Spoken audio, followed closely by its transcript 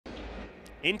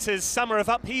Inter's summer of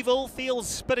upheaval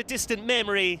feels but a distant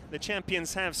memory. The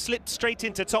champions have slipped straight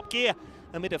into top gear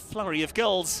amid a flurry of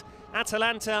goals.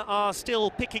 Atalanta are still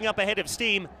picking up a head of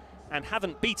steam and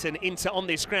haven't beaten Inter on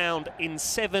this ground in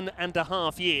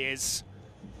 7.5 years.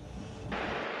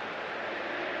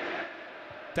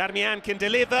 Darmian can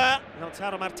deliver.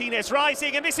 Lautaro Martinez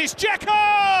rising, and this is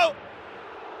Dzeko!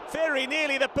 Very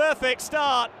nearly the perfect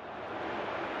start.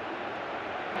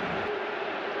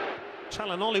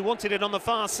 Çalhanoğlu wanted it on the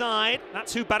far side.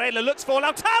 That's who Barella looks for.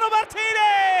 Lautaro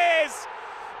Martinez!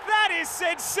 That is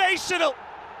sensational.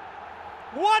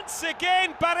 Once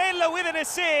again, Barella with an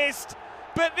assist.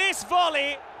 But this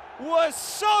volley was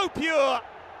so pure.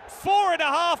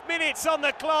 4.5 minutes on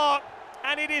the clock.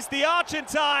 And it is the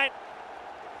Argentine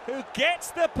who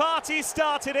gets the party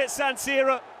started at San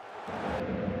Siro.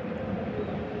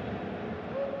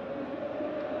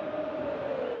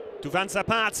 Duvan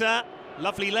Zapata,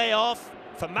 lovely layoff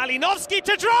for Malinovskyi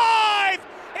to drive!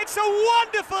 It's a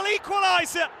wonderful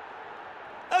equaliser!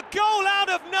 A goal out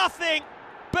of nothing,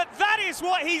 but that is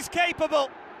what he's capable.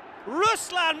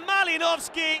 Ruslan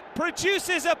Malinovskyi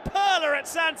produces a perler at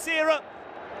San Siro.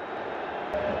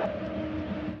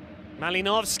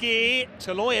 Malinovskyi,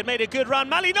 Toloi had made a good run.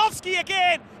 Malinovskyi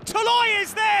again, Toloi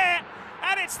is there,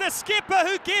 and it's the skipper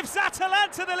who gives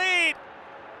Atalanta the lead.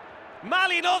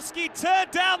 Malinovskyi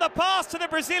turned down the pass to the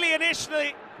Brazilian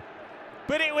initially,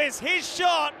 but it was his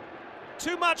shot.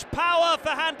 Too much power for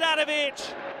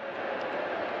Handanovic.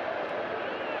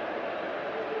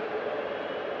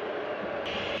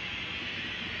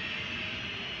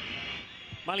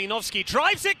 Malinovskyi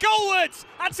drives it goalwards,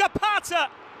 and Zapata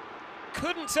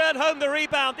couldn't turn home the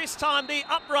rebound. This time the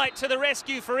upright to the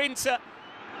rescue for Inter.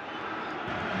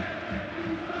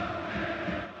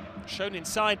 Shown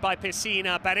inside by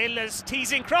Pessina. Barella's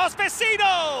teasing cross,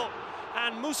 Vecino!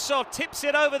 And Musso tips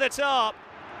it over the top.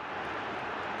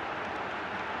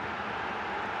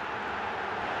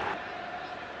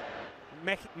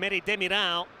 Meri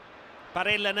Demiral.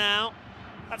 Barella now.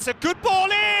 That's a good ball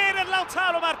in, and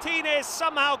Lautaro Martinez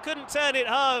somehow couldn't turn it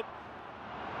home.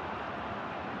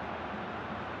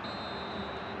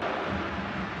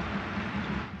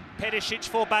 Perisic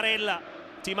for Barella.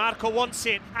 Di Marco wants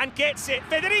it and gets it.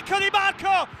 Federico Di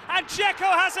Marco, and Dzeko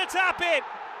has a tap-in.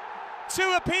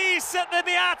 2 apiece at the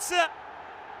Piazza.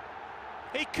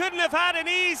 He couldn't have had an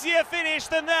easier finish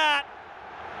than that.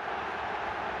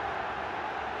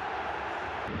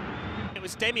 It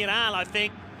was Demiral, I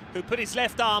think, who put his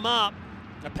left arm up.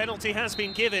 A penalty has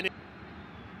been given.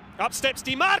 Up steps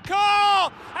Di Marco,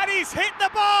 and he's hit the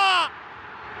bar.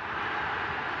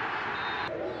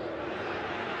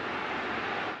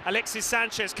 Alexis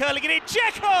Sanchez curling it in.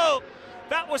 Dzeko!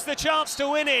 That was the chance to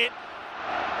win it.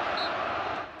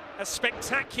 A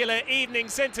spectacular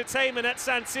evening's entertainment at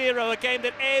San Siro, a game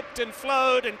that ebbed and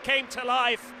flowed and came to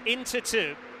life. Inter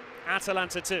 2,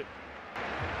 Atalanta 2.